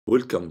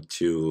Welcome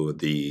to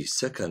the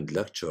second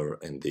lecture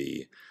in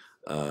the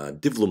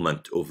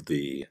development of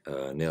the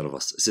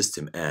nervous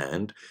system,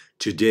 and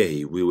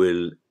today we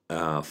will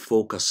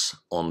focus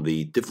on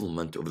the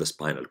development of the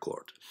spinal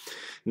cord.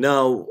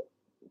 Now,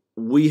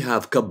 we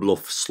have a couple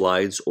of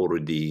slides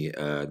already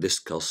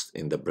discussed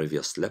in the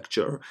previous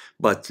lecture,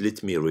 but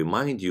let me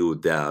remind you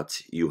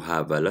that you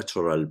have a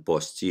lateral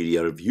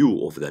posterior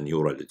view of the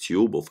neural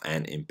tube of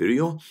an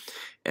embryo,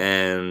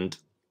 and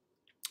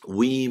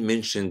we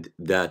mentioned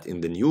that in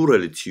the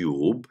neural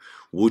tube,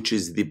 which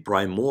is the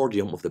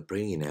primordium of the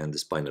brain and the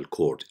spinal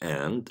cord,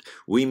 and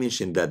we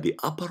mentioned that the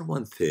upper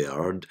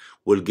 1/3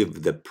 will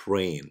give the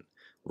brain,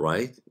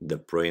 right? The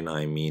brain,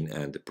 I mean,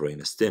 and the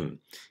brain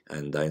stem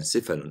and the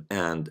encephalon,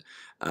 and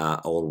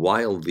or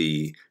while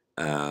the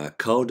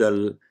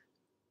caudal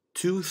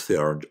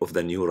 2/3 of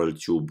the neural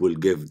tube will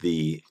give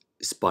the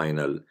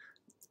spinal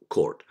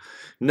cord.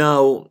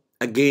 Now,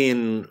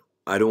 again,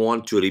 I don't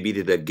want to repeat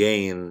it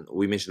again.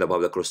 We mentioned about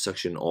the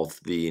cross-section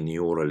of the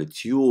neural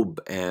tube,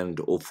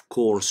 and of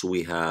course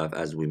we have,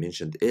 as we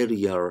mentioned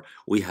earlier,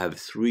 we have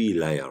 3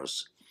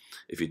 layers.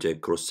 If you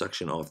take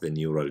cross-section of the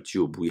neural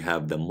tube, we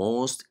have the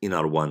most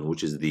inner one,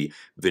 which is the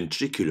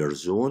ventricular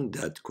zone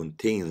that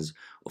contains,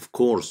 of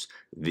course,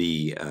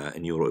 the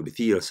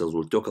neuroepithelial cells.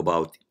 We'll talk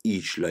about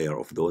each layer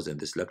of those in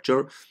this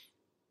lecture.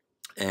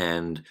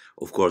 And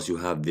of course, you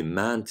have the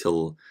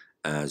mantle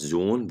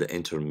zone, the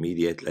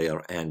intermediate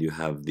layer, and you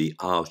have the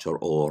outer,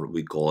 or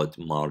we call it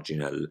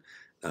marginal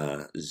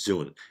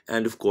zone.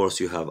 And of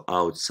course, you have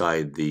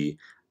outside the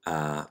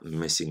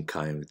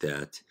mesenchyme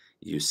that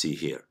you see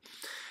here.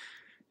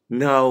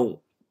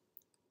 Now,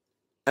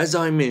 as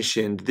I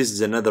mentioned, this is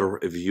another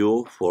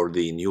view for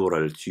the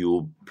neural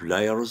tube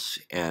layers,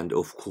 and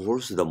of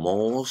course, the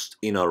most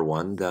inner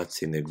one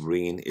that's in the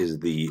green is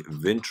the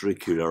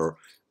ventricular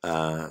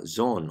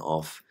zone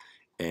of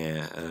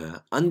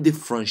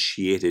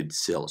undifferentiated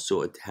cells.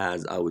 So it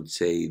has, I would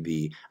say,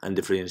 the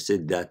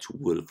undifferentiated that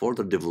will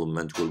further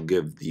development will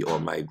give the or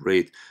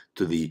migrate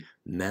to the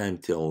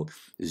mantle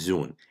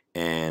zone.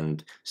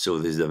 And so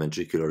this is the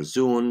ventricular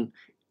zone,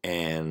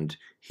 and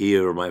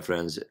here, my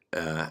friends,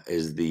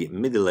 is the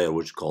middle layer,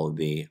 which is called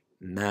the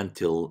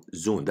mantle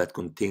zone, that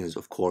contains,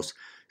 of course,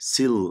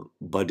 cell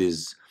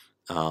bodies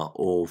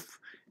of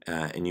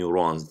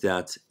neurons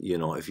that, you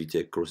know, if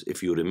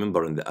you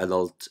remember in the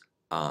adult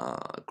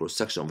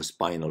cross-section of a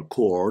spinal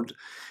cord,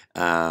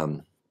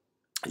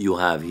 you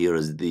have here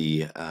is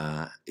the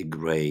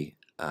gray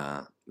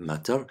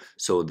matter.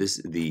 So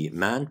the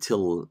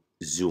mantle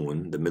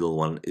zone, the middle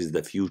one, is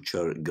the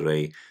future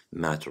gray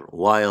matter,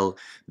 while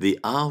the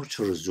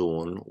outer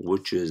zone,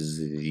 which is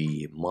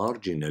the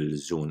marginal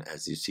zone,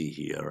 as you see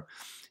here,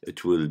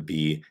 it will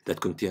be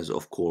that contains,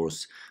 of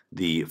course,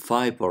 the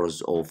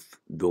fibers of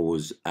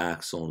those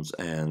axons,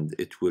 and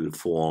it will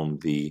form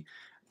the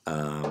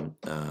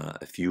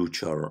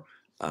future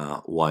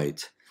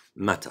white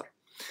matter.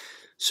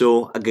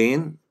 So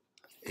again,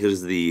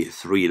 here's the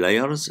 3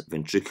 layers: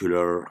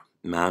 ventricular,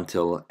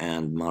 mantle,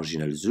 and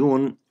marginal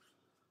zone.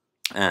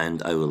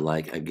 And I would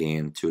like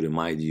again to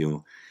remind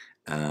you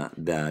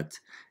that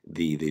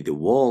the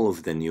wall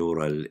of the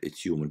neural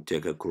tube will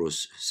take a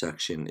cross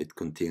section. It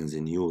contains a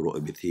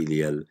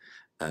neuroepithelial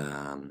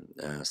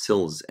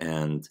cells,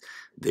 and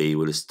they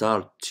will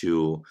start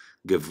to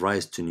give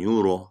rise to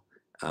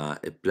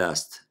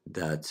neuroblast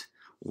that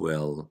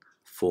will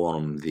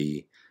form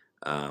the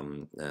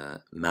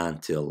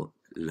mantle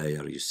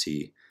layer you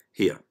see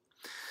here.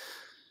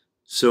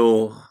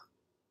 So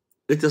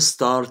let us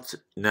start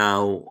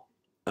now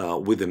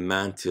with the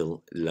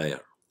mantle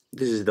layer.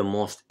 This is the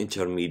most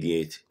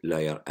intermediate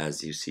layer,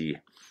 as you see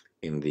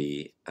in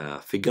the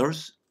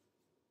figures,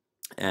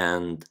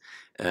 and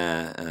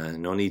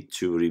no need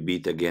to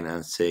repeat again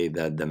and say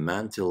that the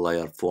mantle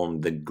layer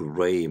formed the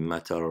gray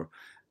matter,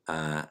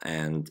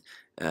 and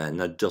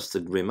not just the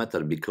gray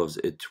matter, because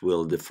it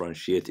will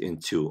differentiate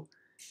into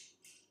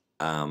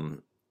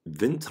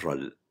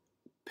ventral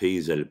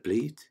basal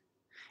plate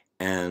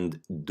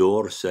and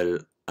dorsal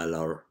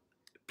alar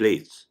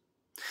plates,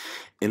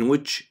 in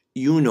which,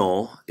 you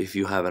know, if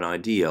you have an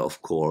idea,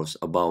 of course,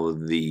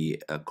 about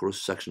the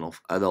cross-section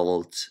of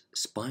adult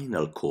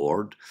spinal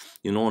cord,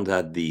 you know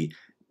that the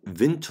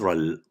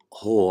ventral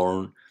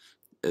horn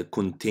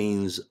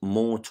contains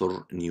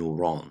motor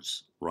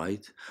neurons,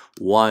 right?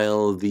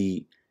 While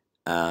the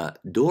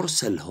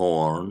dorsal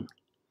horn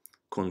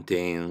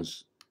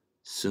contains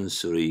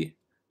sensory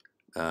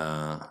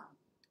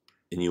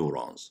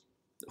neurons.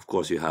 Of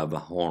course, you have a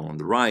horn on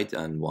the right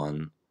and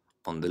one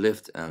on the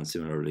left, and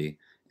similarly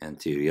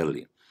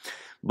anteriorly.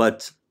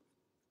 But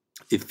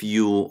if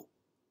you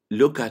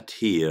look at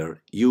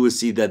here, you will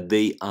see that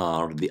they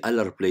are, the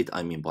alar plate,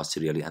 I mean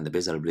posteriorly, and the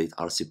basal plate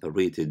are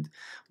separated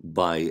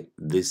by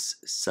this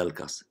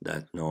sulcus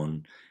that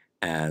known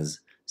as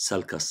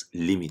sulcus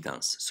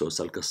limitans. So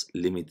sulcus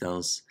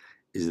limitans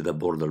is the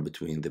border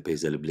between the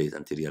basal plate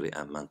anteriorly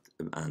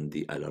and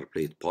the alar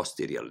plate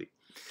posteriorly.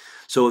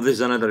 So this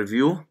is another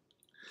view.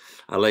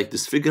 I like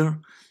this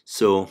figure.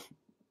 So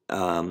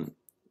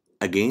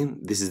again,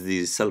 this is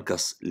the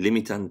sulcus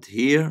limitant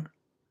here,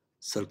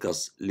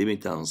 sulcus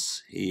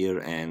limitans here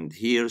and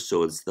here,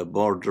 so it's the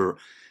border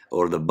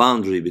or the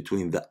boundary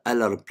between the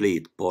alar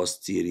plate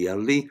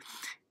posteriorly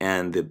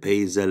and the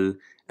basal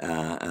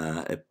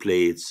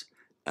plates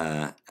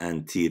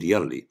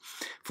anteriorly.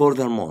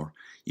 Furthermore,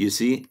 you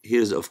see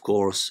here's of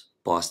course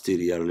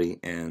posteriorly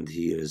and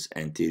here's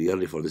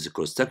anteriorly for this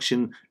cross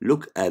section.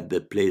 Look at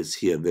the plates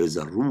here. There's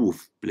a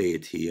roof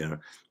plate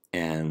here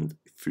and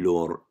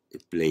floor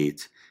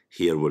plate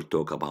here. We'll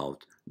talk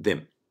about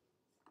them.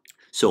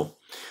 So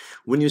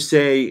when you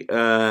say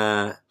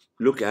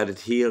look at it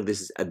here,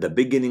 this is at the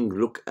beginning.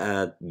 Look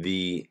at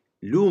the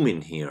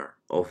lumen here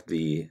of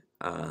the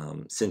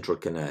central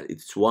canal.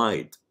 It's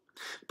wide,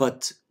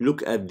 but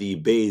look at the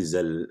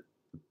basal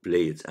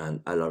plates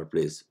and alar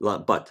plates.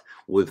 But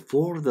with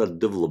further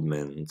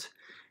development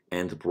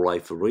and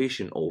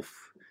proliferation of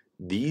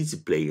these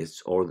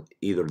plates, or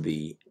either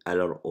the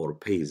alar or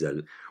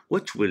basal,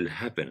 what will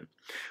happen?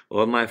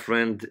 Well, my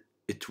friend,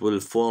 it will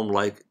form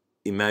like,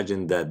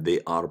 imagine that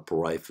they are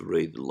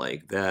proliferated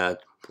like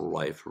that,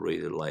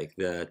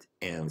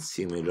 and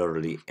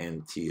similarly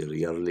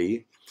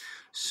anteriorly.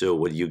 So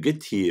what you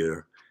get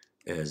here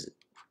is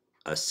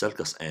a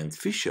sulcus and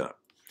fissure.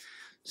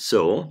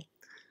 So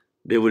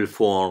they will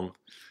form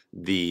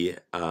the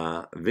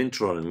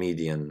ventral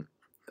median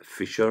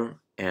fissure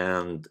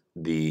and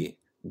the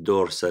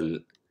dorsal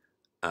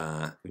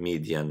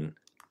median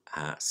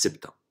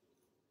septum.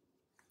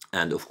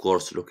 And of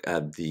course, look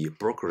at the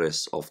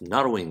progress of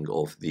narrowing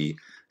of the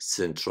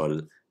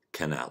central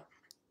canal.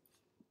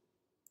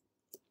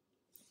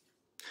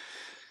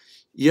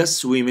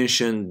 Yes, we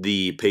mentioned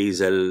the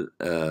basal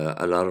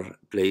alar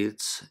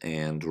plates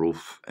and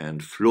roof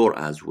and floor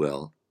as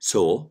well.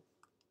 So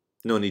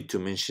no need to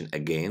mention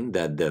again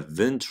that the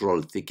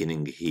ventral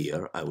thickening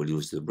here, I will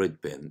use the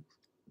red pen,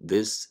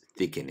 this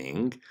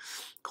thickening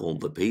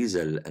called the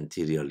basal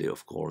anteriorly,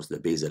 of course, the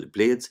basal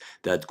plates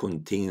that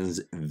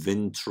contains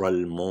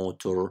ventral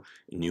motor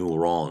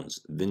neurons,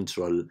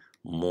 ventral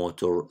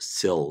motor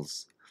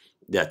cells.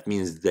 That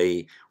means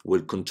they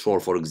will control,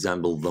 for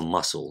example, the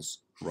muscles,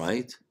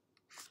 right?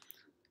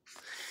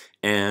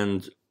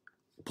 And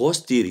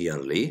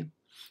posteriorly,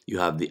 you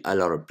have the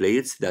alar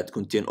plates that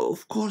contain,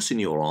 of course,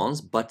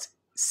 neurons, but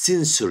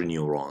sensory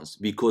neurons,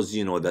 because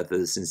you know that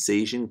the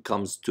sensation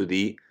comes to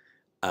the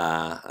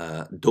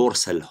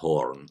dorsal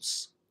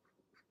horns,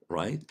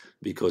 right?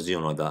 Because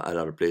you know the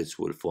alar plates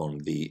will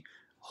form the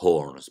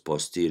horns,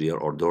 posterior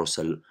or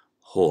dorsal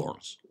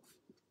horns.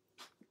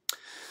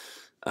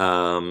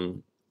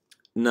 Now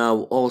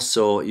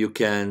also you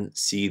can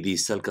see the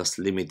sulcus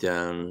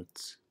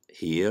limitant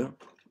here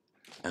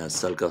and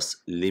sulcus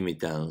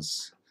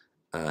limitans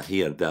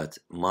here that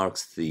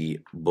marks the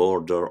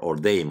border, or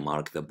they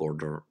mark the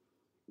border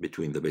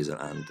between the basal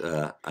and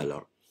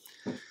alar.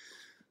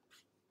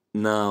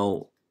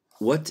 Now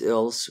what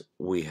else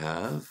we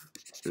have?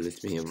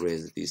 Let me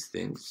erase these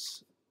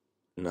things.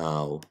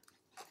 Now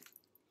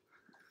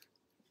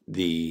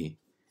the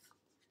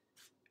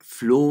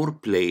floor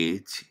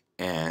plate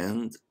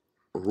and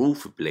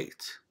roof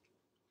plate.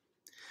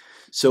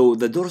 So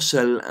the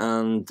dorsal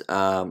and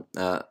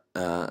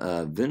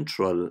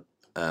ventral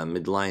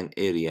midline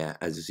area,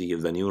 as you see here,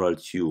 the neural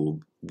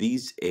tube,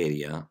 these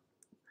area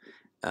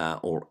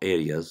or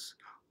areas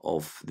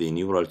of the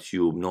neural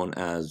tube known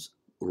as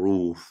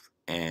roof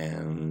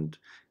and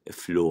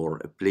floor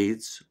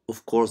plates,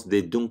 of course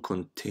they don't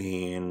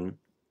contain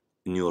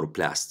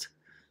neuroplast.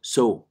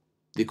 So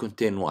they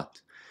contain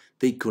what?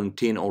 They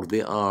contain, or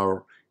they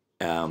are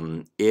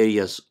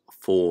areas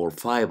for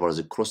fibers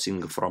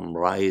crossing from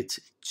right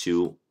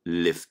to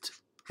left,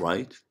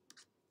 right?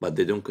 But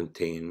they don't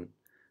contain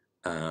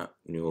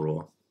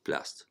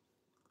neuroplast.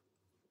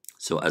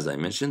 So as I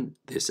mentioned,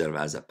 they serve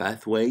as a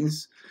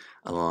pathways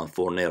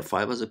for nerve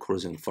fibers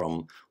crossing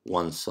from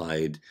one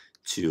side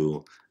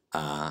to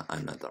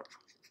another,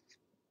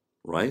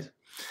 right?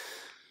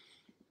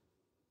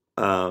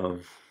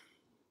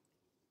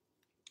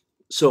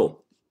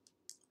 So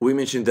we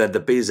mentioned that the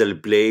basal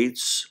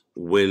plates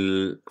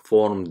will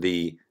form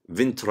the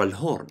ventral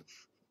horn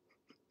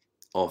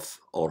of,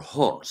 or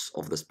horns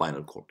of the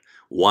spinal cord,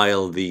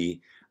 while the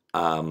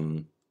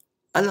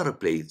alar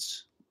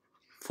plates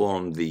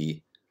form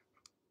the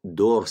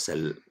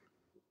dorsal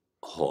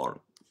horn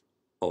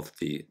of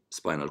the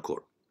spinal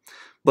cord.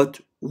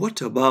 But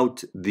what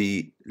about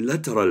the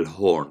lateral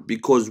horn?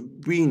 Because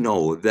we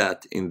know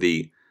that in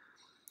the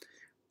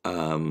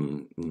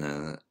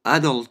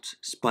adult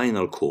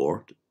spinal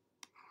cord,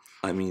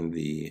 I mean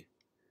the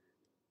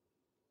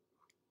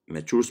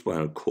mature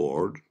spinal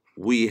cord,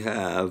 we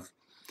have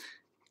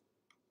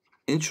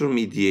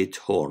intermediate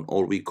horn,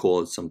 or we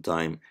call it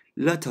sometimes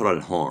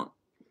lateral horn.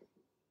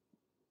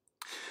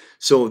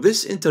 So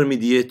this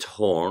intermediate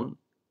horn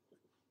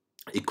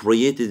is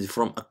created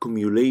from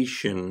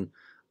accumulation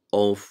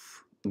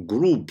of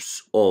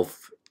groups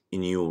of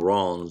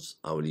neurons.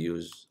 I will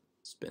use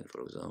SPIN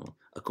for example.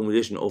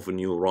 Accumulation of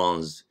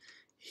neurons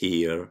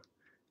here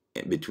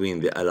between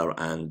the alar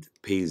and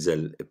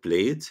basal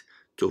plate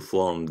to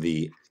form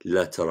the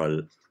lateral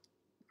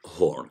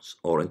horns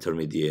or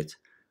intermediate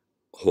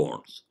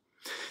horns.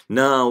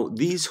 Now,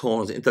 these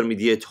horns,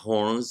 intermediate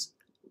horns,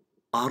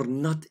 are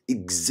not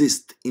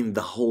exist in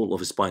the whole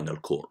of spinal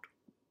cord.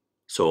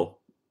 So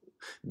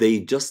they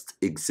just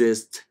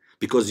exist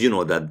because you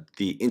know that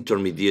the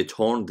intermediate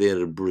horn, they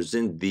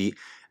represent the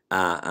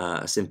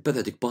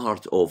sympathetic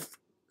part of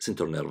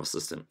central nervous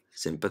system.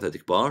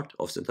 Sympathetic part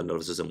of central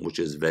nervous system, which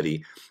is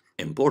very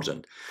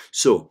important.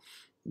 So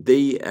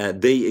they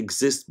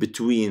exist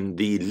between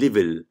the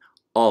level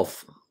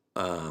of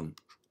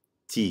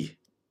T1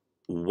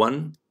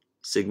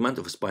 segment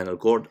of spinal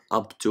cord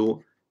up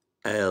to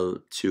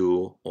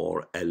L2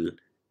 or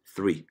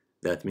L3.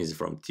 That means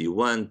from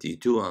T1,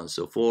 T2, and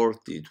so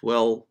forth,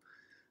 T12,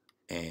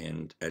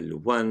 and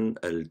L1,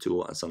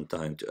 L2, and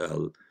sometimes to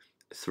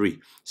L3.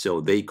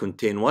 So they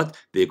contain what?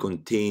 They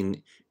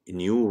contain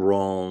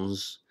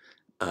neurons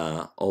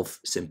of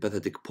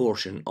sympathetic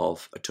portion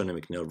of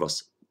autonomic nervous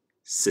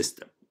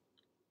system.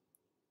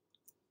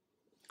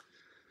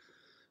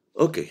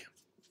 Okay,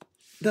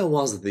 that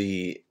was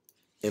the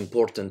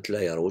important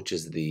layer, which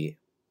is the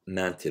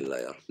mantle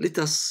layer. Let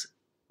us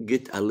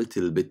get a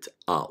little bit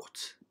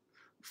out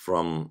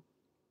from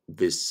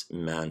this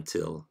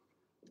mantle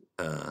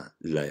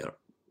layer.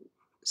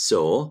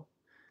 So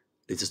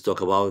let us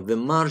talk about the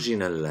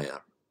marginal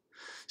layer.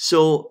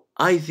 So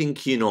I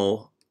think you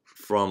know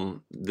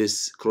from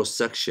this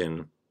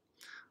cross-section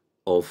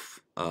of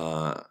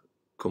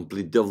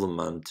complete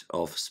development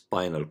of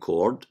spinal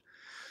cord,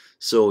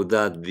 so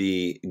that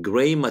the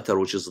gray matter,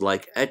 which is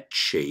like H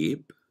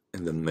shape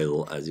in the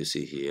middle, as you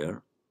see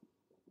here,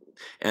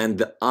 and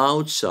the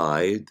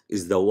outside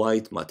is the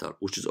white matter,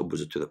 which is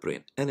opposite to the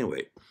brain.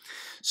 Anyway,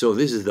 so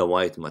this is the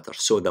white matter.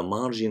 So the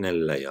marginal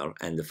layer,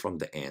 and from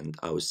the end,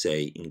 I would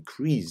say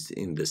increased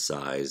in the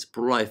size,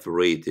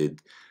 proliferated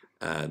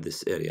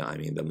this area. I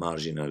mean, the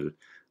marginal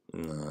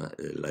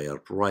layer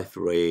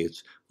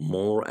proliferates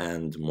more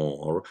and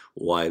more,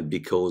 while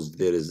because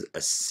there is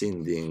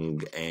ascending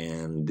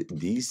and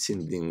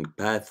descending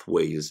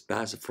pathways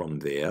pass from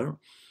there,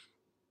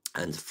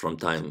 and from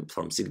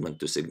segment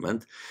to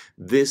segment,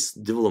 this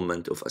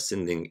development of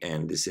ascending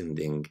and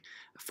descending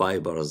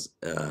fibers,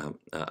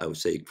 I would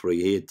say,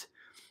 create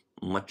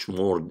much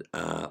more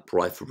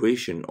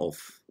proliferation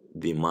of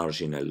the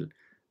marginal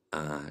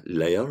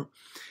layer,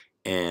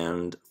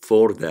 and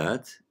for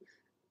that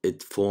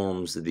it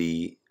forms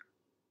the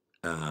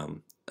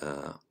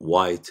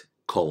white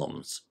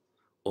columns,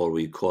 or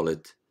we call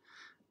it,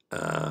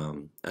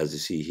 as you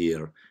see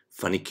here,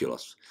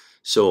 funiculus.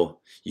 So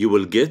you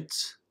will get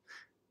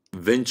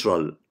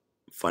ventral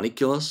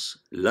funiculus,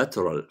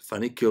 lateral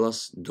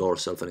funiculus,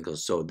 dorsal funiculus.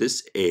 So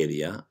this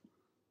area,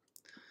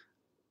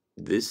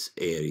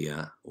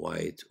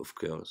 white, of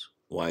course,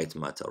 white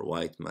matter,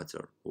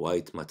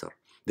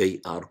 they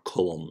are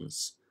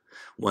columns.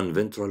 One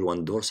ventral,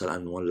 one dorsal,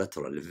 and one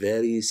lateral.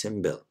 Very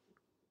simple,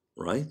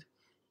 right?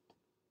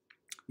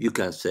 You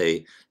can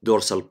say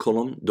dorsal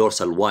column,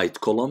 dorsal white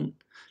column,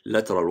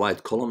 lateral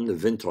white column,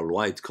 ventral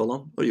white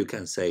column, or you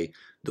can say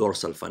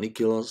dorsal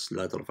funiculus,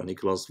 lateral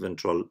funiculus,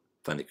 ventral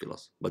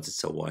funiculus, but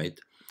it's a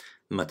white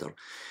matter.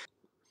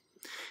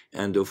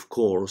 And of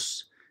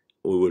course,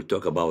 we will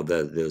talk about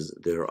that.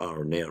 There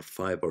are nerve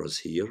fibers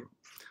here,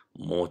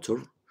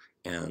 motor,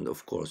 and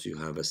of course you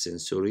have a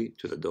sensory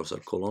to the dorsal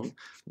column,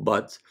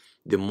 but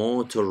the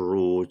motor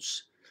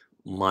roots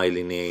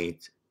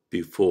myelinate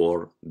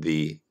before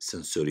the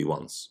sensory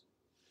ones,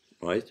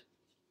 right?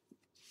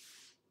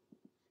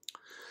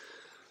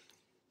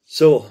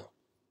 So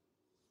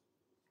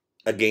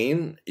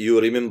again,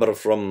 you remember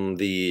from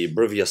the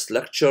previous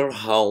lecture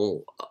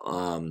how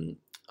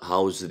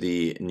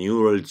the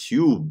neural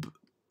tube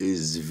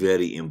is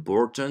very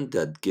important,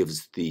 that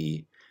gives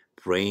the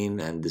brain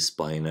and the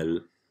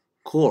spinal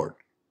cord.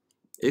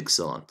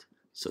 Excellent.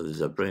 So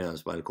there's a brain and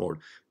spinal cord.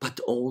 But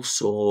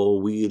also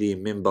we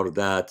remember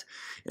that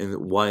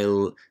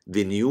while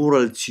the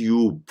neural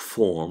tube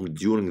formed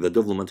during the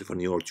development of a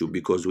neural tube,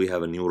 because we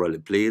have a neural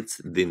plate,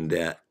 then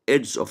the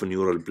edge of a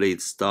neural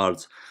plate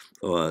starts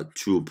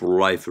to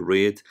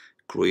proliferate,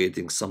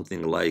 creating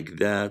something like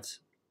that,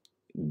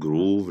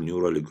 groove,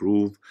 neural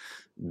groove.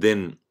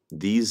 Then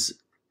these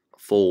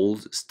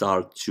folds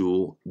start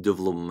to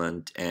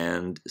development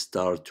and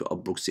start to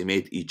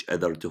approximate each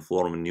other to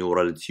form a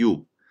neural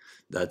tube.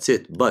 That's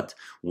it. But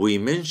we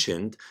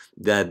mentioned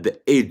that the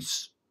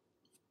edge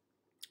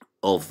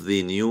of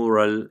the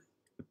neural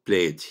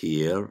plate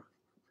here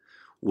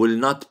will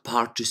not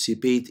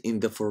participate in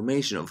the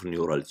formation of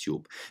neural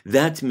tube.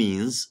 That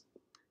means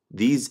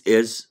these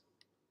edges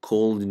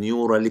called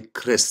neural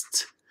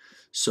crest,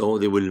 so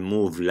they will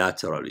move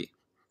laterally,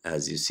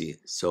 as you see.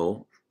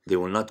 So they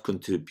will not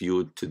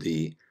contribute to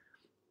the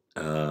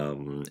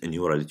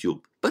neural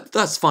tube, but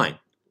that's fine.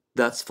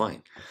 That's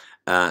fine.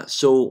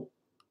 So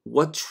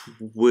what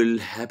will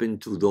happen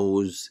to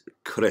those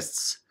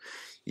crests?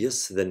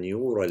 Yes, the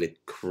neural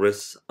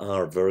crests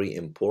are very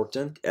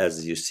important,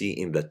 as you see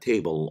in the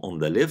table on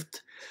the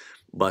left.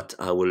 but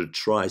I will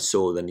try.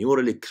 So the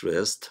neural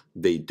crest,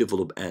 they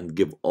develop and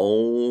give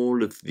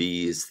all of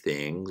these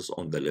things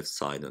on the left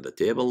side on the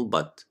table,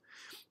 but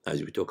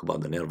as we talk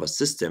about the nervous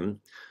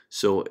system,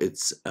 so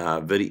it's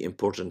very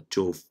important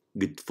to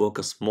get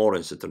focus more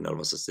on central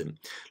nervous system.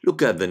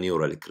 Look at the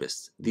neural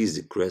crest.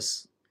 These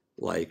crests,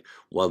 like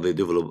while they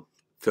develop,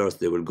 first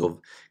they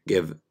will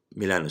give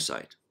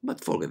melanocyte,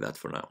 but forget that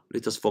for now.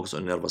 Let us focus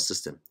on nervous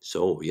system.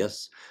 So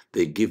yes,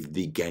 they give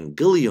the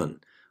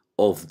ganglion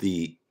of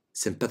the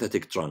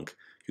sympathetic trunk.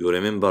 You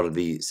remember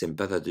the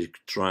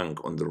sympathetic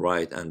trunk on the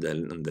right and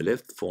on the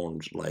left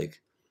formed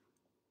like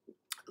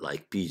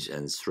peach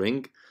and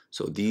string.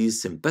 So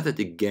these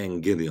sympathetic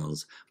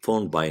ganglions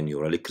formed by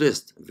neural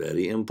crest,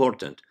 very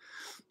important.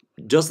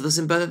 Just the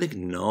sympathetic?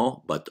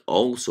 No, but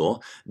also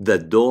the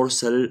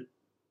dorsal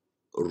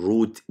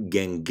root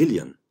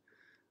ganglion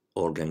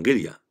or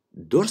ganglia.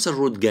 Dorsal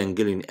root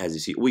ganglion, as you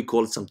see, we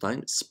call it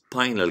sometimes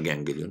spinal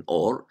ganglion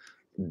or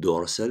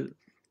dorsal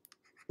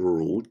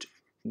root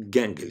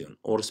ganglion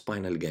or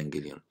spinal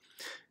ganglion.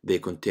 They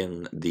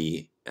contain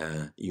the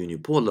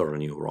unipolar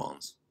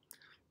neurons,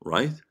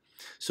 right?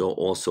 So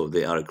also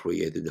they are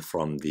created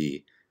from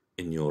the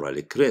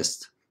neural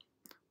crest,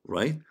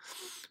 right?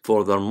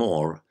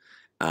 Furthermore,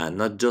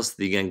 not just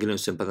the ganglion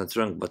sympathetic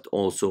trunk, but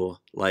also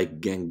like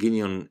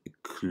ganglion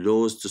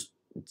close to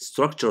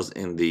structures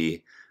in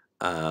the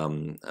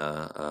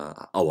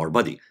our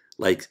body,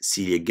 like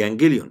celiac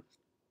ganglion.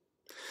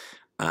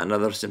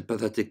 Another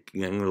sympathetic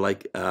ganglion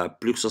like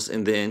plexus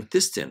in the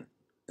intestine,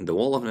 in the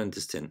wall of the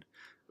intestine.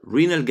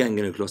 Renal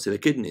ganglion close to the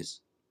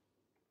kidneys.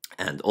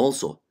 And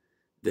also,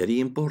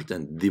 very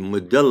important, the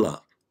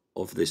medulla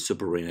of the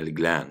suprarenal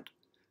gland.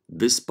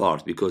 This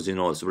part, because you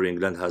know, suprarenal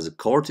gland has a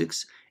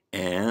cortex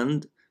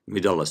and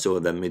medulla. So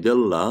the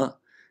medulla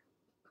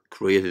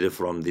created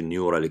from the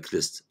neural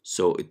crest.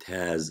 So it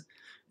has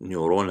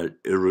neuronal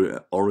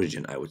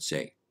origin, I would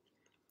say.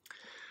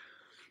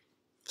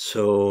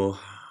 So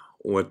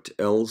what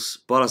else?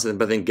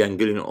 Parasympathetic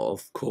ganglion,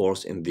 of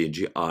course, in the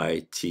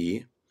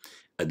GIT.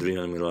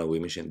 Adrenal medulla, we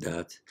mentioned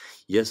that.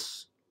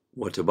 Yes.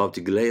 What about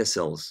the glia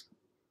cells?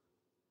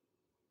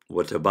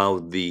 What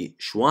about the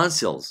Schwann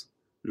cells?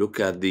 Look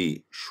at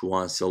the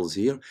Schwann cells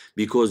here,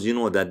 because you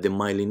know that the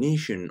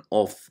myelination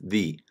of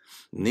the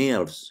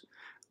nerves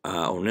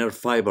or nerve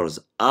fibers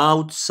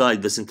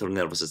outside the central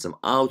nervous system,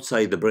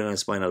 outside the brain and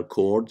spinal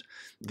cord,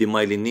 the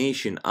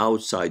myelination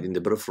outside in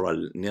the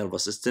peripheral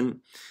nervous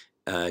system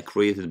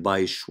created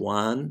by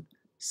Schwann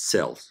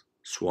cells.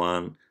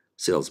 Schwann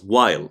cells.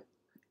 While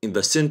in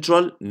the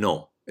central,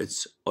 no,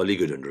 it's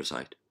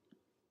oligodendrocyte.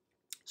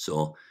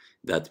 So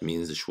that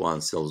means the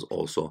Schwann cells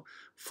also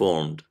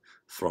formed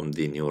from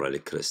the neural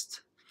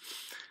crest.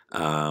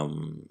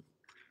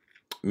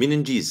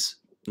 Meninges,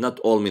 not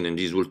all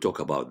meninges, we'll talk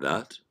about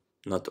that.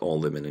 Not all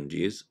the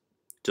meninges,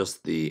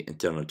 just the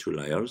internal two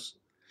layers.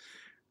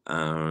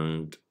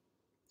 And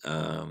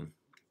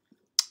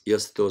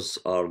yes, those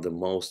are the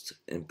most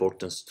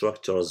important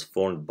structures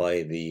formed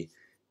by the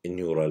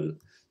neural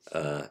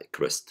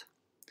crest.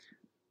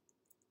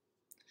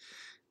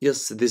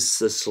 Yes, this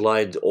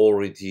slide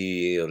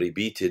already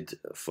repeated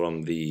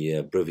from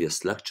the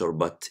previous lecture,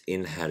 but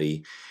in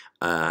hurry.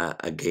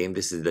 Again,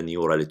 this is the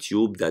neural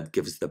tube that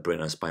gives the brain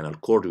and spinal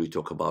cord. We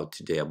talk about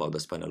today about the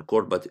spinal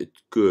cord, but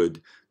it's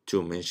good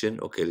to mention.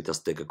 Okay, let us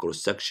take a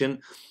cross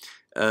section.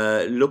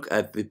 Look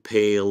at the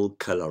pale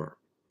color,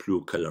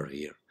 blue color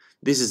here.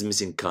 This is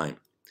mesenchyme.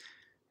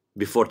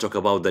 Before talk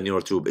about the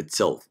neural tube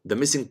itself, the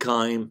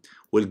mesenchyme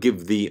will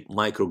give the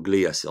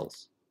microglia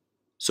cells.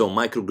 So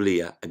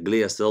microglia, a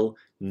glia cell,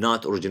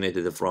 not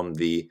originated from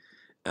the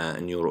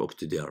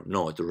neuroectoderm.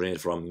 No, it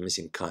originated from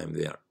mesenchyme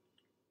there,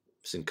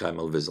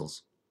 mesenchymal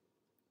vessels.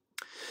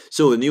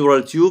 So the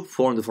neural tube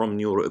formed from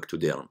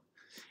neuroectoderm,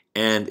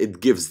 and it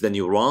gives the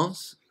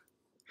neurons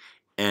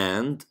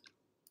and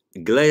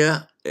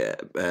glioblast,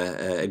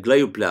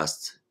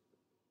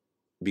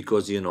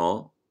 because you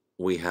know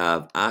we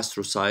have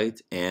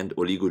astrocyte and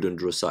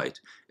oligodendrocyte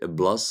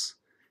plus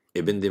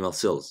ependymal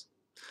cells.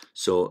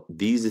 So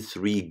these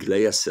three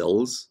glia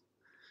cells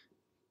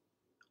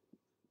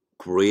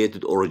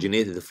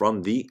originated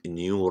from the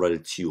neural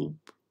tube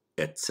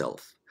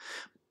itself.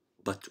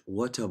 But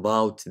what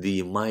about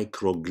the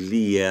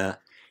microglia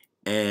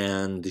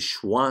and the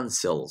Schwann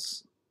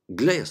cells?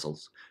 Glia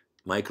cells.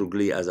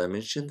 Microglia, as I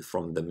mentioned,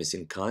 from the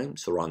mesenchyme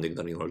surrounding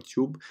the neural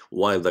tube,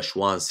 while the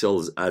Schwann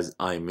cells, as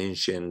I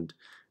mentioned,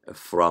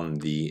 from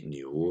the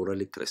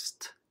neural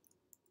crest.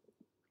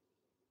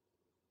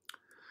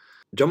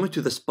 Jumping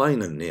to the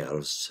spinal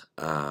nerves,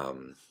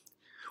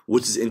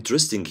 what is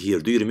interesting here,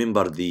 do you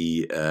remember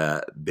the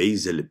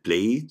basal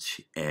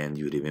plate and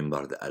you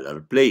remember the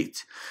alar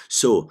plate?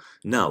 So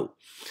now,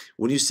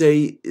 when you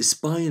say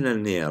spinal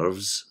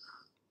nerves,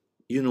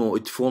 you know,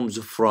 it forms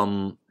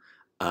from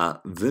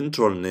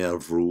ventral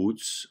nerve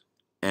roots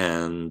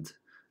and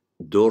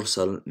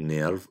dorsal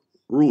nerve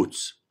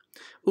roots.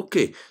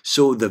 Okay,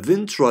 so the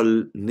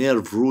ventral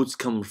nerve roots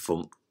come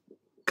from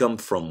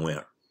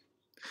where?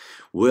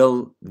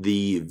 Well,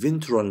 the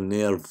ventral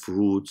nerve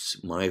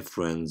roots, my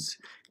friends,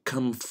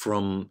 come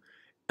from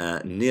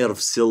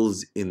nerve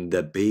cells in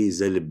the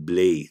basal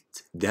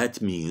plate.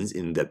 That means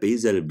in the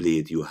basal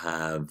plate you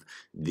have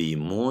the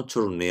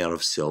motor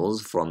nerve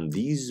cells. From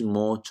these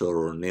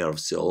motor nerve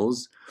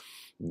cells,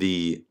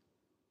 the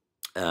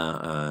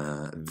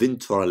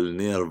ventral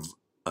nerve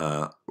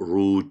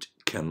root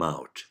come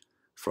out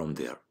from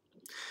there.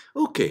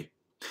 Okay,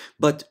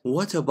 but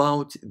what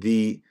about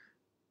the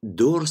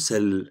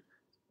dorsal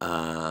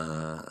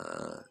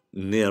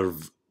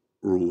nerve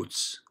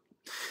roots?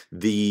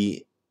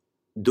 The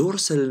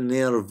dorsal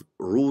nerve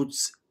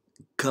roots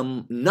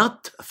come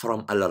not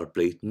from alar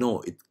plate.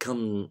 No,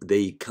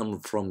 they come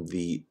from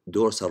the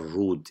dorsal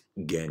root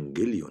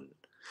ganglion.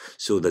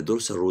 So the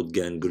dorsal root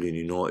ganglion,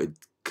 you know, it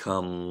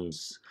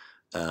comes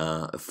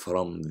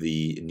from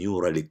the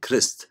neural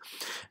crest.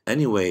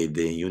 Anyway,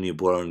 the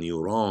unipolar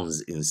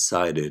neurons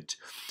inside it,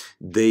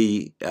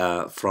 they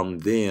from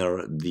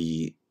there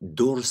the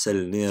dorsal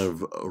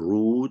nerve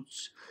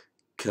roots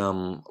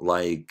come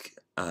like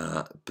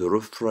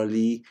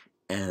peripherally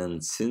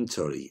and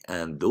centrally,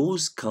 and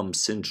those come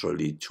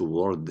centrally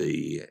toward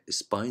the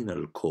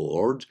spinal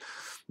cord.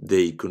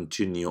 They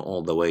continue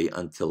all the way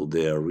until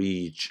they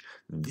reach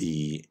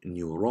the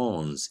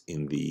neurons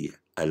in the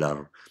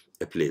alar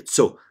plate.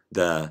 So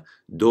the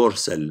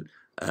dorsal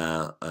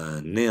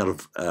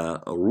nerve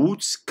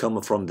roots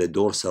come from the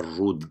dorsal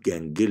root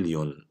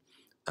ganglion,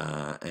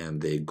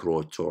 and they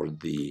grow toward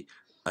the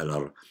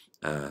alar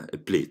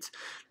plate.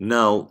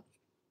 Now,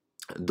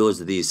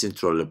 those are the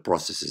central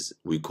processes.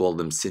 We call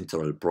them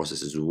central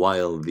processes,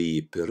 while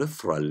the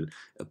peripheral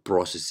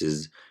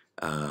processes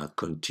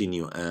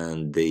continue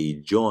and they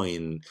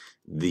join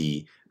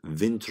the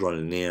ventral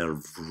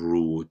nerve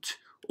root,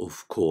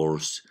 of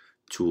course,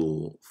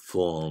 to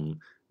form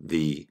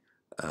the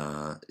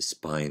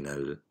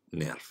spinal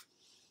nerve.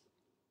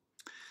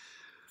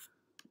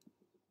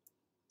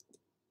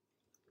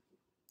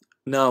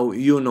 Now,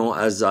 you know,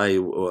 as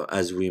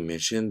we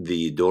mentioned,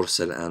 the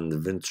dorsal and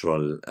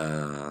ventral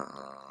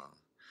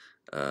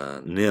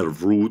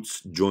nerve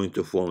roots join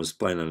to form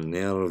spinal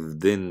nerve.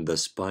 Then the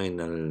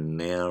spinal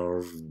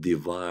nerve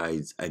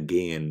divides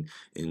again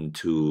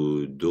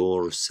into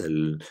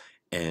dorsal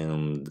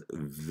and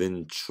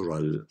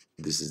ventral.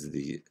 This is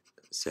the,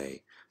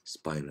 say,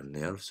 spinal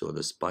nerve. So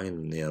the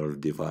spinal nerve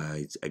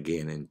divides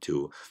again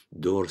into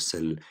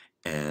dorsal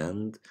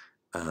and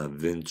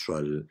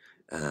ventral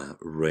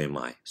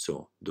rami.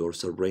 So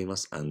dorsal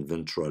ramus and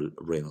ventral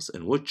ramus,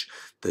 in which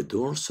the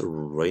dorsal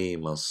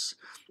ramus,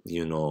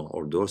 you know,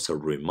 or dorsal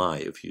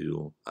rami, if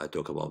you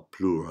talk about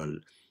plural,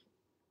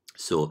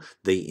 so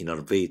they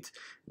innervate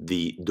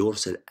the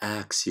dorsal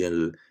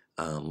axial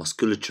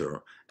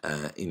musculature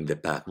in the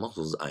back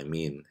muscles, I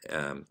mean,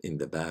 in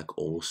the back,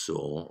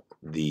 also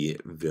the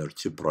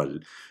vertebral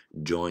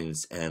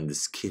joints and the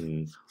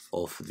skin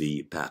of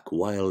the back,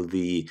 while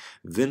the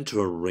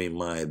ventral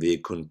rami, they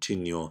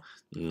continue,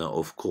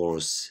 of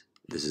course,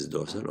 this is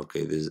dorsal,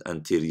 okay, this is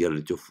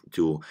anteriorly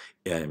to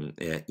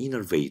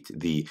innervate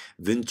the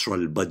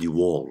ventral body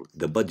wall,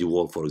 the body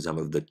wall, for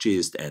example, of the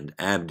chest and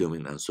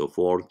abdomen and so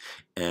forth,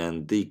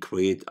 and they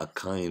create a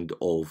kind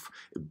of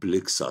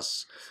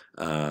plexus.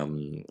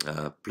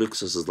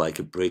 Plexus is like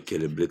a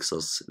brachial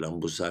plexus,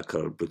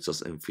 lumbosacral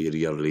plexus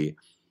inferiorly.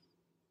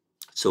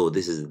 So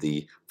this is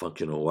the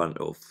functional one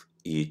of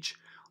each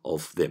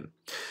of them.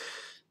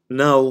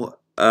 Now,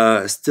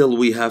 still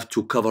we have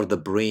to cover the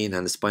brain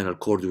and the spinal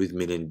cord with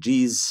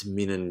meninges.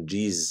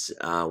 Meninges,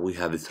 we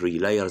have 3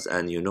 layers,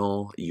 and you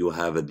know, you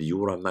have the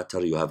dura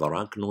mater, you have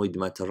arachnoid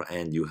matter,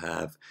 and you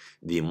have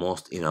the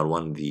most inner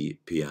one, the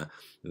pia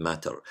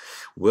mater.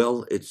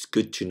 Well, it's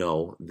good to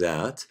know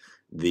that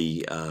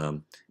the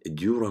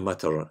dura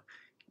mater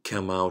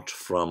comes out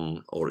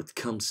from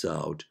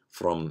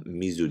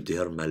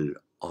mesodermal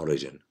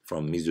origin.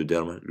 From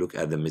mesodermal, look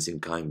at the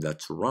mesenchyme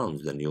that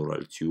surrounds the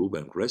neural tube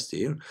and crest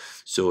here.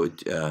 So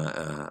it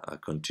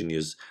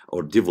continues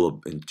or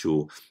develop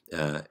into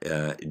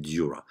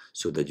dura.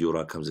 So the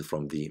dura comes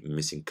from the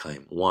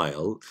mesenchyme,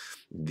 while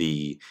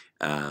the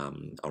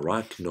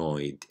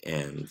arachnoid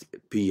and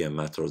pia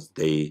maters,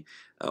 they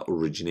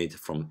originate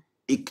from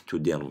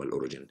ectodermal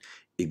origin,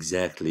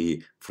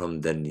 exactly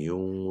from the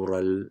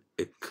neural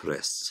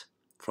crest.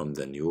 From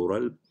the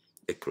neural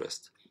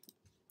crest.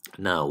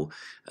 Now,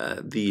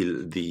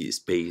 the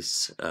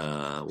space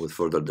with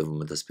further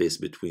development, the space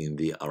between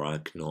the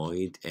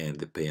arachnoid and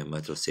the pia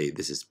mater, say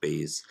this is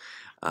space,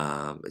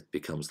 it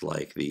becomes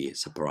like the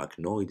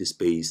subarachnoid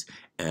space,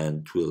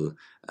 and will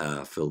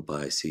fill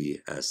by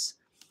CSF.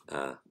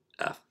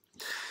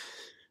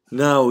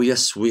 Now,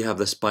 yes, we have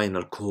the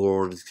spinal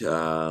cord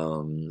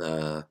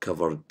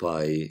covered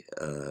by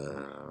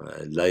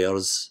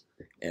layers,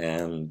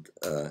 and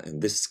in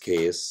this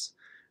case,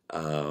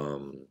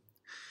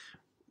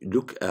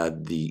 look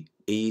at the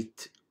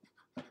 8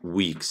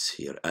 weeks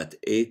here. At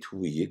 8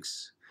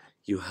 weeks,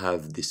 you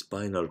have the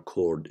spinal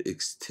cord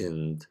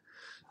extend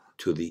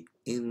to the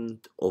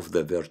end of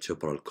the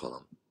vertebral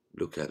column.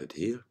 Look at it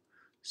here.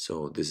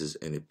 So this is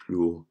in a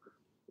blue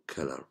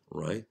color,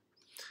 right?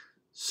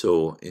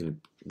 So in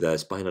the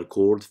spinal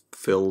cord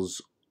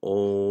fills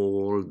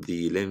all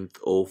the length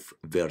of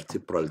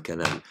vertebral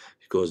canal,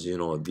 because you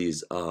know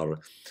these are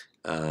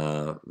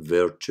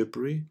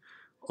vertebrae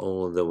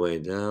all the way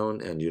down,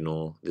 and you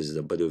know this is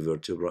the body of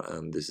vertebra,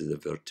 and this is the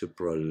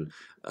vertebral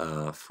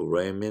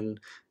foramen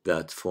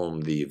that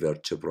form the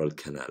vertebral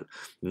canal.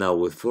 Now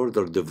with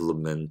further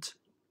development,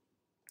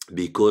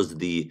 because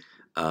the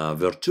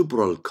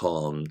vertebral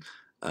column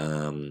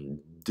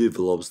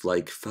develops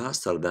like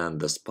faster than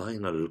the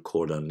spinal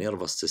cord and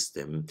nervous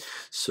system,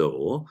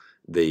 so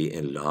they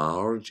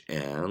enlarge,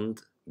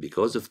 and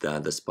because of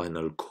that the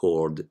spinal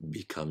cord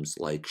becomes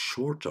like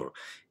shorter,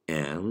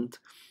 and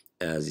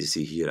as you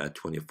see here at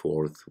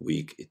 24th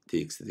week it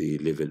takes the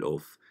level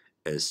of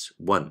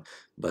S1.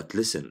 But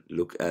listen,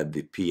 look at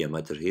the pia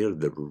mater here,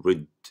 the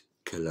red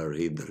color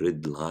here, the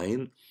red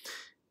line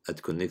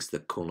that connects the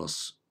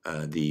conus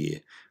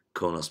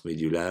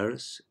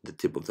medullaris, the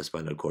tip of the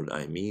spinal cord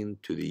I mean,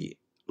 to the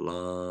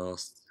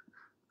last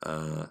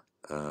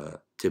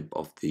tip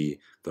of the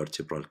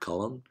vertebral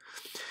column.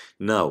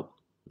 Now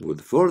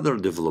with further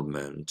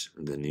development,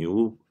 the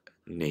new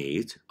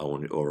nate,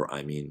 or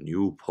I mean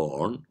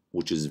newborn,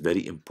 which is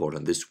very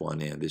important, this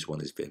one and this one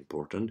is very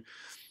important.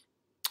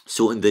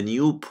 So in the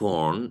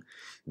newborn,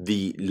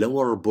 the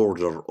lower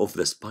border of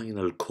the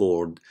spinal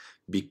cord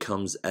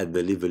becomes at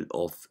the level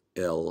of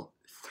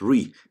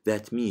L3.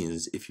 That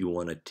means if you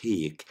want to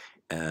take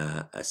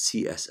a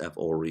CSF,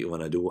 or you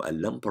want to do a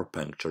lumbar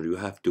puncture, you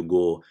have to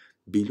go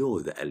below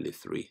the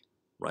L3,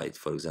 right?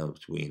 For example,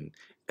 between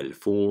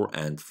L4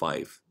 and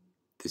 5.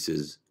 This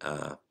is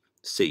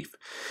safe.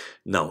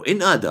 Now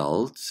in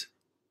adults,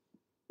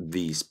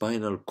 the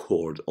spinal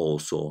cord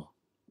also,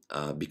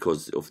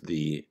 because of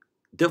the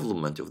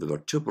development of the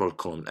vertebral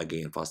column,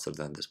 again faster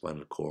than the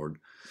spinal cord,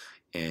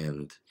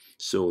 and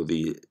so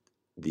the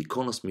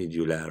conus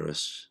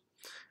medullaris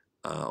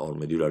or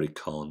medullary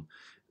cone,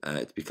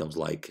 it becomes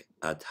like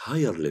at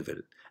higher level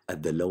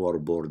at the lower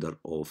border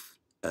of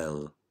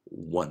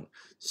L1.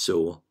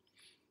 So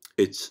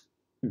it's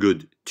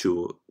good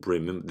to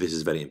remember, this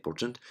is very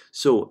important.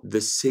 So the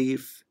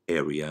safe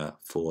area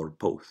for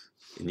both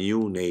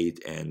neonate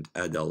and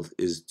adult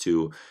is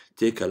to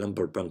take a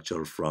lumbar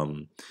puncture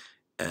from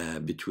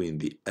between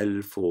the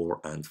L4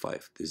 and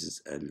 5. This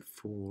is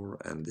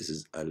L4 and this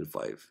is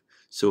L5.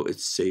 So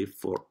it's safe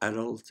for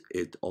adult,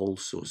 it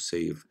also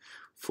safe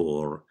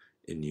for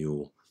a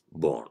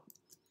newborn.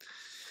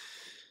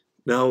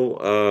 Now,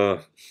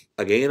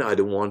 again, I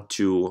don't want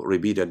to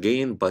repeat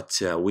again,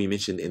 but we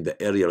mentioned in the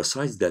earlier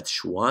slides that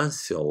Schwann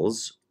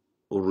cells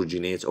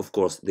originate, of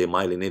course, they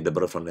myelinate the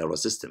peripheral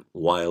nervous system,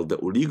 while the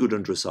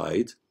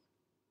oligodendrocyte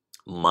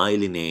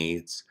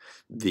myelinates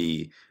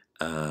the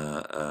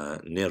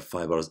nerve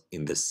fibers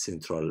in the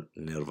central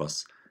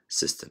nervous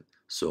system.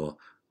 So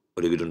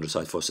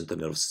oligodendrocyte for central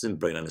nervous system,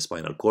 brain and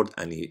spinal cord,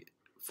 any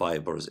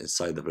fibers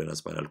inside the brain and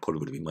spinal cord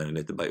will be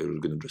myelinated by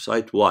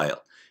oligodendrocyte,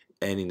 while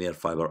any nerve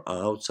fiber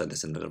outside the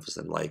central nervous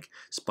system, like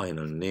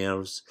spinal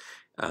nerves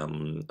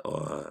and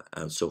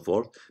so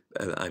forth,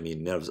 I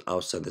mean nerves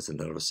outside the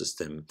central nervous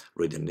system,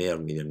 radial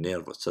nerve, medial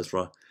nerve,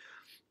 etc.,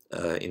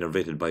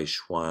 innervated by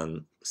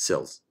Schwann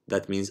cells.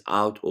 That means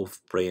out of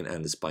brain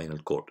and the spinal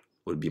cord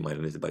will be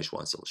myelinated by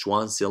Schwann cell.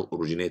 Schwann cell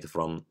originated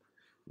from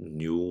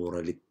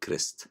neural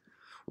crest,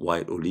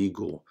 while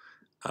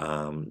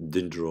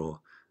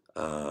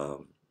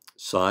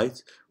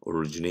oligodendrocytes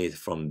originate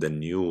from the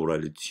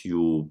neural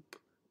tube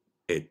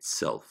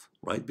itself,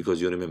 right? Because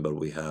you remember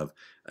we have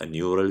a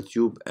neural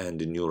tube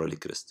and a neural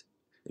crest.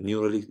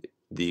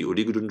 The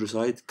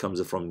oligodendrocyte comes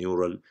from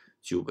neural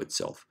tube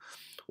itself,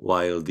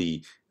 while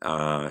the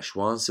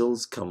Schwann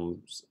cells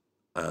come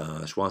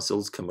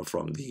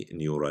from the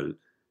neural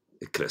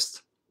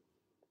crest.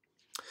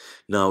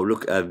 Now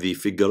look at the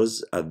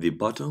figures at the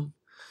bottom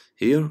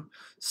here.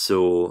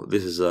 So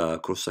this is a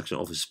cross-section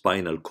of a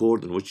spinal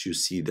cord in which you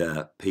see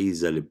the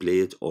basal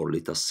plate, or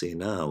let us say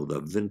now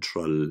the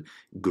ventral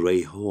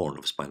gray horn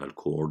of spinal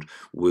cord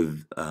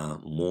with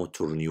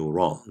motor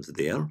neurons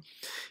there,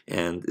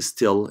 and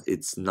still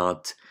it's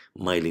not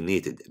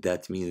myelinated.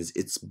 That means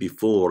it's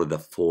before the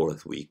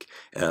fourth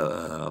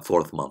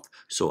month.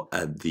 So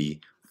at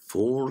the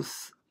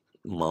 4th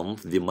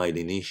month the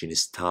myelination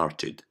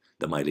started.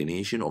 The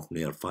myelination of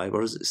nerve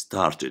fibers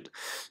started.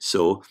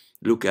 So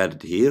look at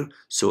it here.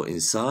 So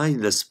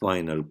inside the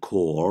spinal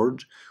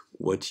cord,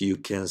 what you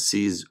can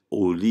see is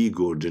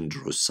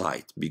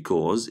oligodendrocyte,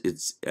 because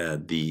it's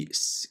the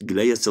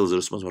glia cells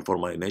responsible for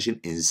myelination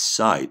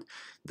inside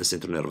the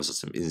central nervous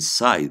system,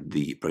 inside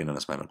the brain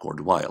and spinal cord,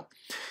 while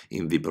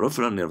in the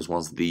peripheral nerves,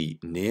 once the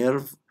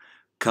nerve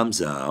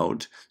comes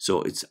out,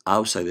 so it's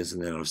outside the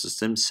central nervous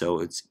system, so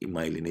it's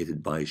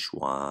myelinated by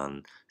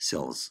Schwann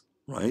cells,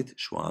 right?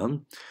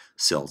 Schwann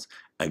cells.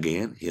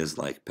 Again, here's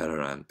like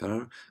para and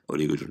para,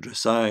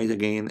 oligodendrocyte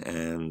again,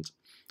 and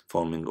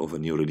forming of a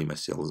neurolima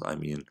cells, I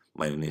mean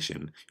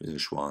myelination using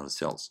Schwann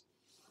cells.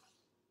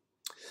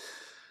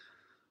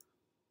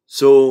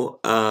 So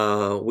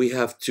we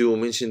have to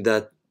mention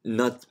that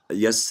the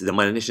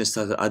myelination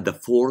started at the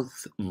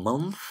 4th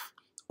month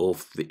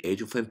of the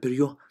age of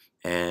embryo,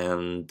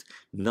 and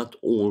not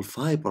all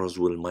fibers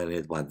will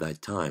myelinate by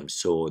that time.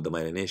 So the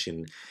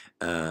myelination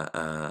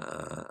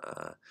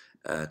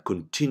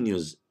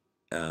continues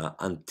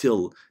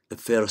until the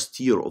first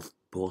year of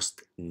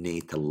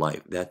postnatal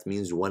life. That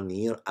means 1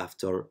 year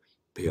after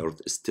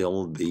birth,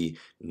 still the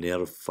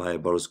nerve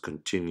fibers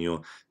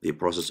continue the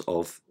process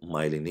of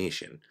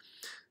myelination.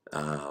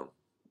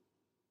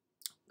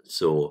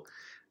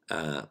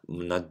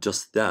 Not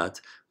just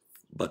that,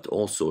 but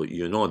also,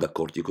 you know, the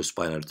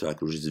corticospinal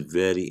tract, which is a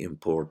very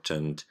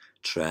important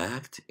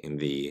tract in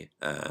the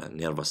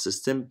nervous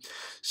system.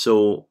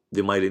 So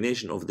the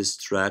myelination of this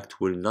tract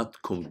will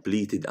not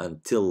complete it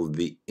until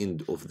the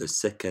end of the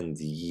second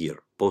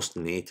year,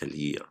 postnatal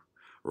year,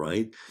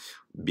 right?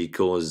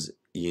 Because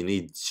you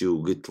need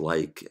to get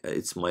like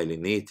it's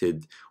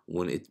myelinated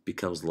when it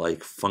becomes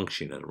like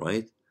functional,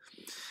 right?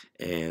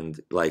 And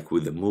like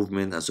with the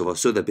movement and so forth.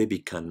 So the baby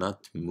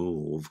cannot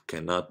move,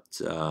 cannot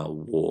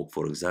walk,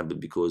 for example,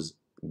 because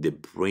the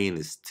brain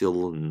is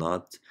still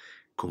not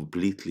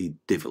completely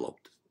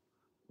developed,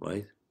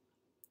 right?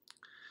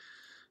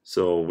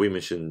 So we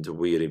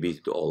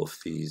repeated all of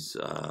these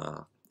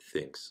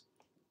things.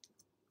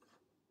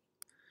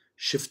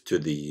 Shift to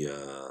the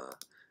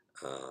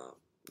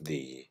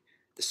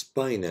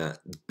spina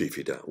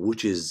bifida,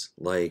 which is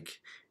like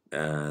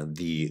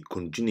the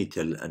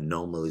congenital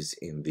anomalies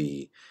in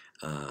the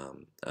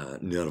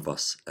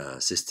nervous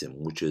system,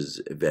 which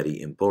is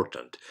very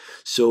important.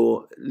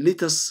 So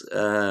let us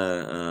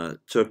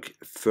talk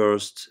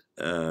first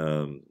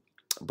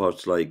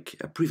about like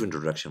a brief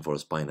introduction for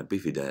spina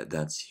bifida.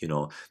 That's, you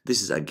know,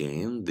 this is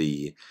again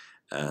the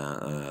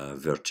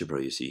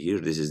vertebra you see here.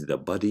 This is the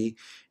body,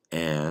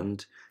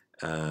 and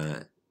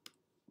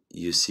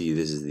you see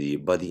this is the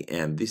body,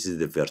 and this is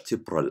the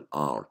vertebral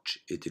arch.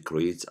 It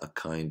creates a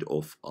kind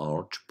of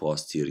arch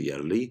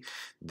posteriorly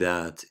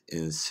that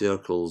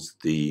encircles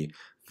the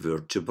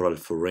vertebral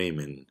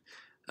foramen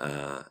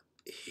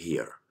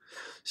here.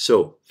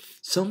 So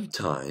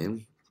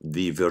sometime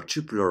the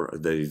vertebral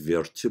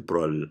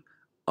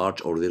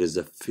arch, or there is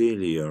a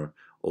failure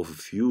of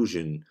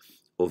fusion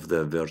of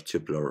the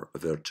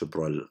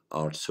vertebral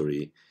arch,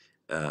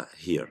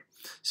 here.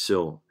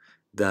 So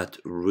that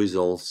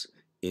results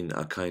in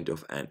a kind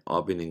of an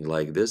opening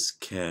like this.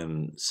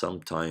 Can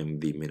sometime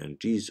the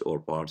meninges or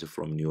part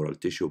from neural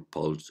tissue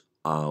pulse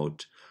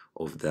out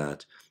of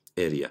that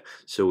area.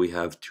 So we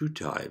have two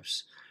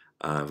types.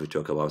 We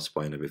talk about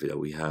spina bifida.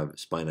 We have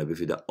spina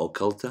bifida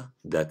occulta,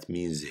 that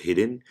means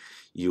hidden.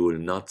 You will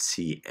not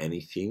see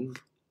anything,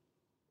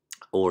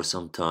 or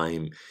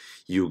sometime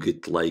you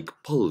get like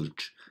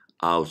bulge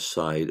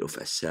outside of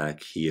a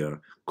sac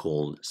here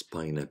called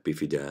spina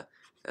bifida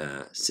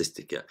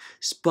cystica.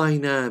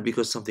 Spina,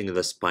 because something in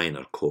the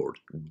spinal cord.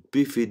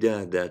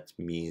 Bifida, that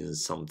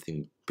means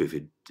something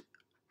bifid,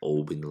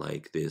 open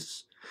like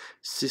this.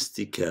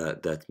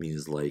 Cystica, that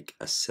means like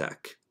a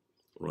sac,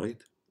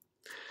 right?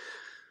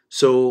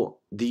 So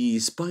the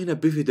spina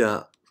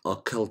bifida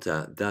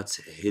occulta, that's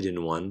a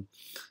hidden one.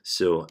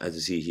 So as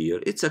you see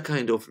here, it's a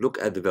kind of, look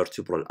at the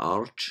vertebral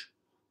arch.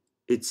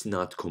 It's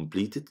not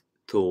completed,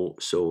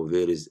 so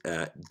there is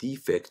a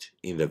defect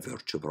in the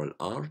vertebral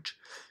arch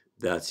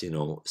that's, you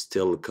know,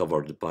 still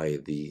covered by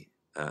the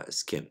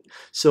skin.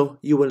 So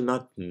you will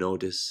not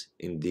notice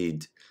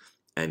indeed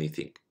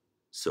anything.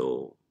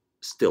 So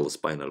still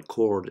spinal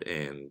cord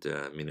and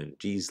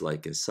meninges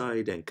like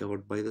inside and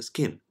covered by the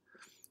skin.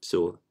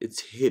 So it's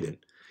hidden.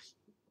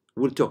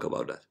 We'll talk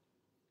about that.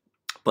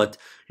 But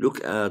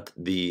look at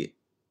the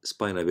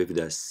spina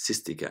bifida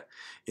cystica,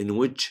 in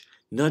which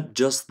not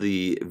just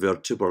the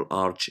vertebral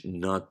arch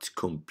not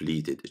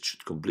completed. It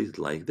should complete it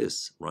like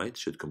this, right?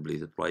 Should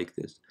complete it like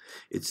this.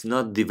 It's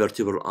not the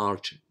vertebral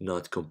arch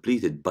not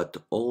completed, but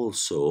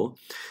also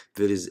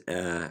there is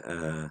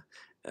a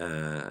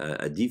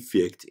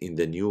defect in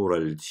the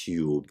neural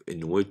tube,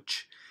 in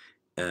which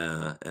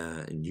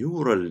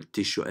neural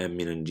tissue and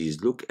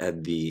meninges, look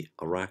at the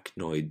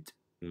arachnoid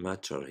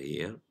matter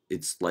here.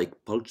 It's like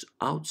bulged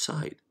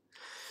outside,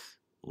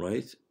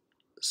 right?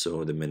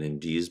 So the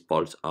meninges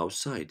bulged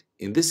outside.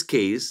 In this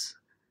case,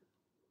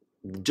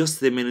 just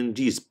the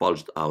meninges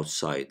bulged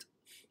outside,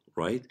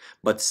 right?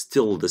 But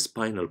still the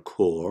spinal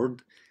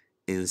cord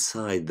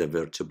inside the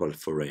vertebral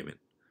foramen,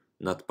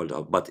 not bulged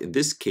out. But in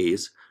this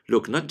case,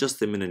 look, not just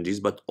the meninges,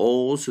 but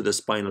also the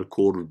spinal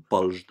cord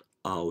bulged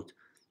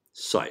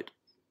outside.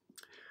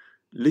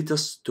 Let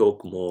us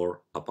talk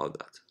more about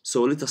that.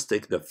 So let us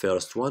take the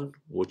first one,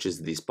 which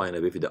is the spina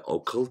bifida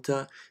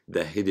occulta,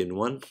 the hidden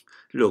one.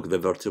 Look, the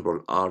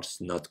vertebral arch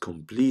not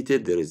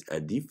completed. There is a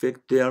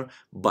defect there,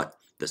 but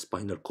the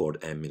spinal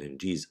cord and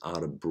meninges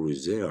are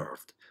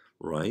preserved,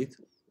 right?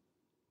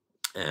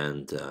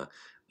 And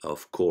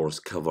of course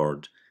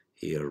covered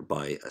here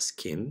by a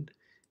skin,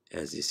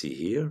 as you see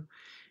here.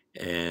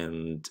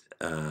 And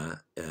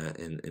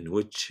in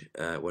which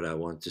what I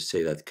want to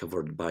say, that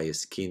covered by a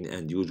skin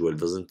and usually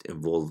doesn't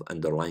involve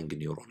underlying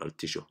neuronal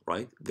tissue,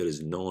 right? There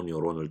is no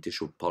neuronal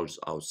tissue pulse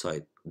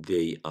outside.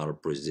 They are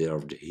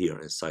preserved here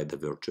inside the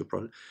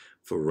vertebral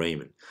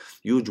foramen.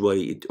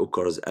 Usually it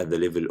occurs at the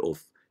level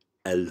of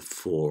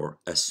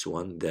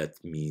L4S1,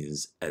 that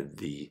means at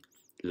the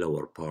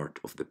lower part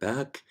of the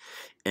back.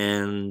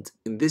 And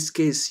in this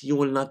case, you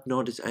will not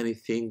notice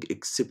anything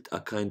except a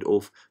kind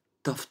of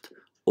tuft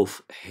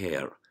of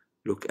hair.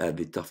 Look at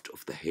the tuft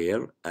of the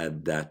hair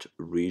at that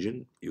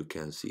region. You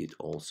can see it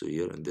also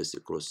here in this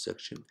cross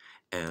section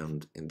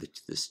and in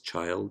this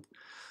child.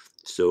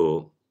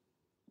 So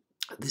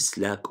this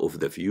lack of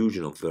the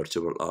fusion of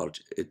vertebral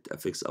arch, it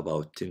affects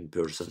about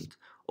 10%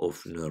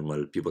 of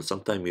normal people.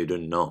 Sometimes you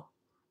don't know,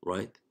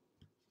 right?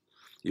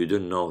 You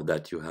don't know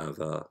that you have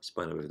a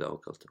spinal bifida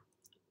occulta.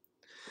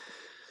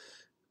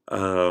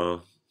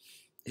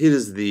 Here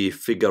is the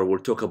figure. We'll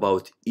talk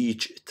about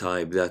each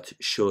type that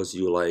shows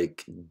you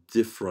like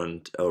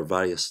different or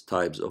various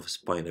types of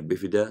spina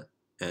bifida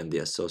and the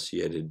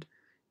associated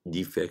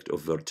defect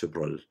of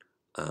vertebral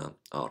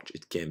arch.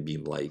 It can be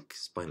like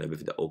spina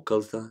bifida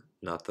occulta,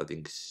 not that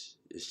things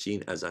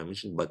seen as I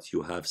mentioned, but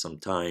you have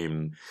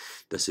sometime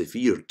the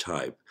severe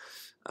type,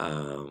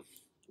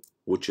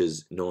 which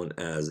is known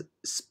as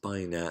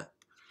spina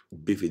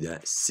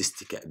bifida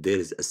cystica. There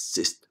is a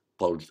cyst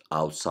bulged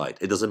outside.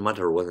 It doesn't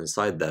matter what's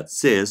inside that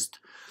cyst.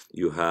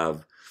 You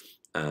have,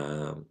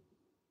 I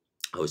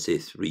would say,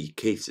 3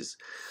 cases.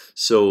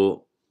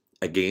 So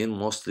again,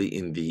 mostly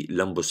in the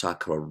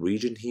lumbosacral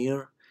region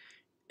here,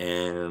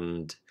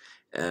 and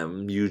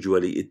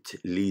usually it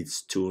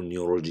leads to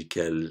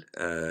neurological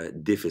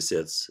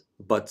deficits,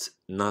 but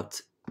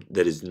not,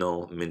 there is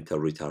no mental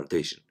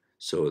retardation.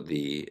 So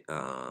the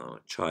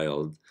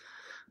child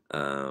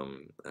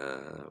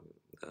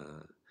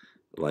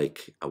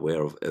like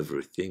aware of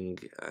everything,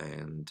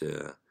 and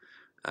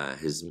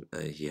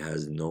he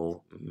has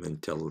no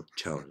mental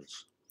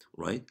challenge,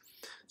 right?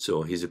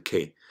 So he's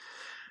okay.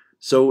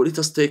 So let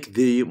us take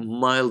the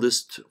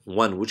mildest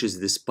one, which is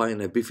the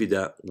spina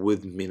bifida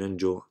with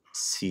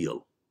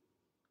meningocele.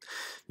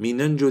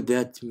 Meningio,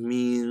 that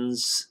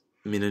means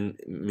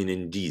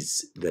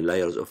meninges, the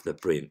layers of the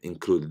brain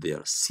included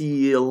there.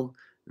 Cele,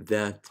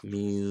 that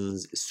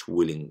means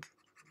swelling,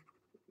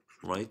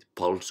 right?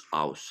 Pulse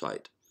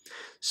outside.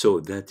 So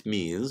that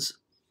means,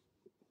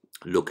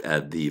 look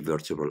at the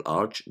vertebral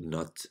arch,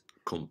 not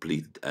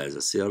completed as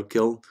a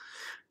circle,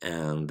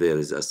 and there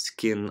is a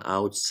skin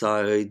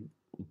outside,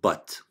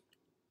 but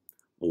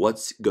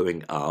what's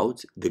going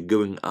out? The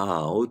going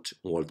out,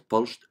 what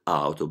pulsed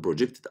out or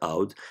projected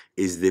out,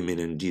 is the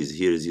meninges.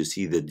 Here, as you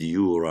see, the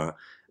dura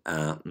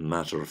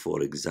mater,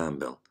 for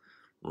example,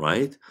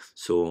 right?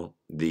 So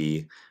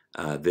the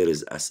there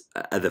is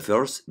at the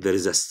first there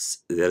is a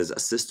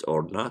cyst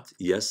or not?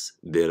 Yes,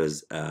 there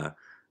is a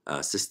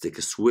cystic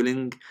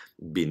swelling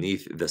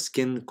beneath the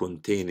skin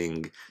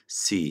containing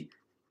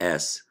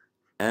CSF,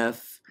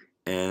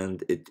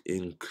 and it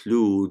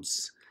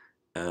includes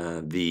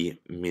the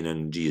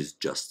meninges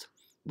just.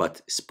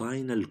 But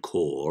spinal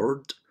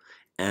cord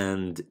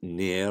and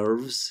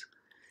nerves,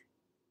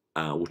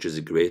 which is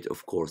great,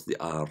 of course, they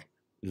are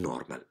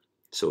normal.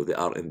 So they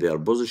are in their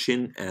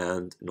position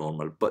and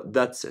normal, but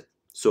that's it.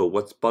 So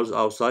what's pulsed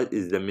outside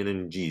is the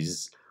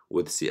meninges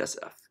with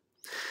CSF.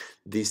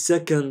 The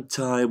second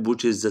type,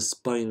 which is the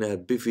spina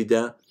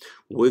bifida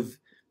with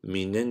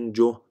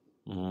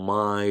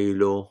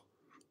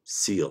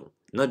meningomyelocele,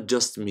 not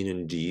just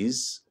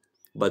meninges,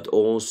 but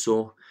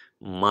also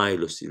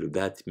myelocele.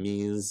 That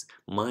means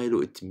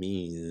myelo, it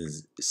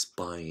means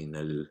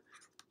spinal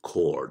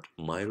cord.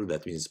 Myelo,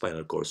 that means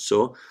spinal cord.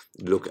 So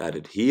look at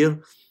it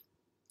here.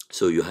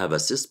 So you have a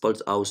cyst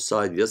pulse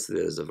outside. Yes,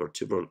 there is a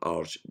vertebral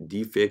arch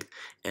defect,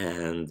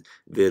 and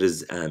there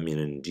is a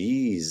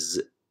meninges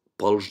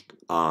pulsed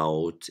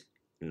out.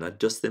 Not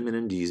just the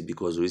meninges,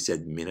 because we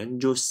said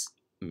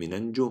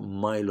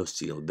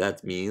meningomyelocele.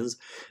 That means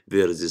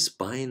there is a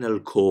spinal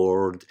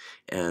cord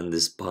and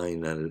the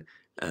spinal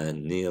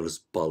nerves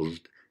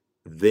pulsed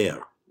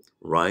there,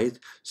 right?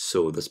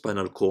 So the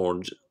spinal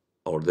cord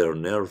or their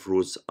nerve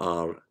roots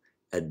are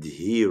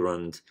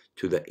adherent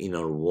to the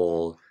inner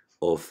wall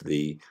of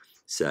the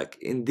sac.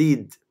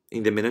 Indeed,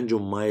 in the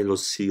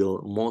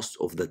meningomyelocele, most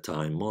of the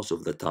time,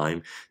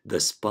 the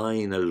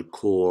spinal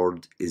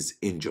cord is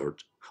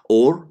injured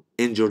or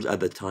injured at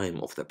the time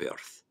of the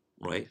birth,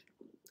 right?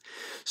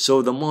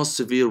 So the most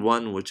severe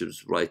one, which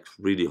is like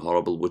really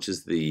horrible, which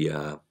is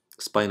the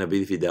spina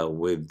bifida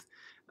with,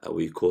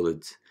 we call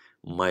it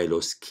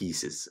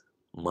myeloschisis.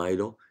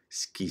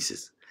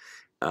 Myeloschisis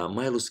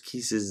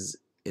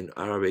in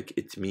Arabic,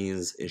 it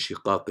means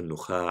انشقاق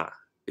النخاع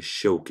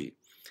الشوكي,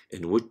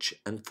 in which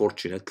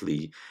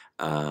unfortunately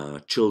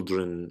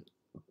children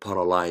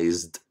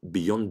paralyzed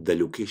beyond the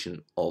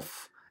location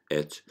of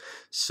it.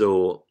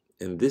 So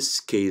in this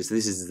case,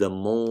 this is the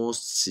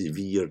most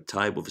severe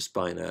type of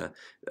spina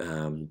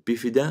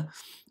bifida.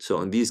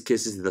 So in these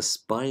cases, the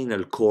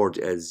spinal cord,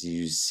 as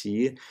you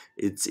see,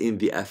 it's in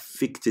the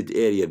affected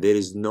area. There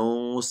is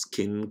no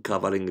skin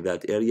covering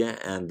that area,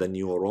 and the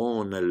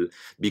neuronal,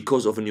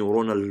 because of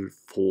neuronal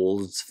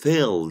folds,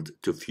 failed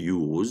to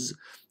fuse.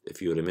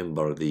 If you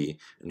remember the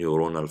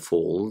neuronal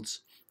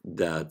folds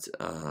that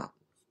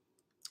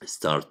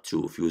start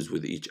to fuse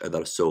with each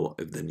other. So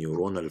if the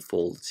neuronal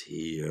folds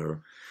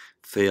here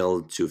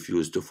failed to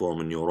fuse to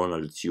form a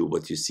neuronal tube.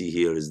 What you see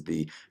here is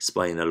the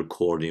spinal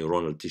cord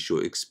neuronal tissue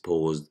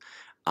exposed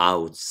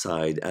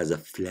outside as a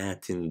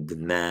flattened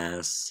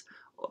mass,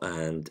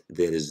 and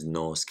there is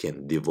no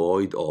skin,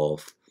 devoid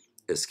of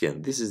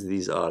skin.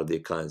 These are the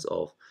kinds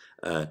of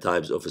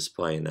types of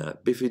spina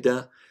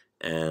bifida,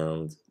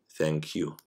 and thank you.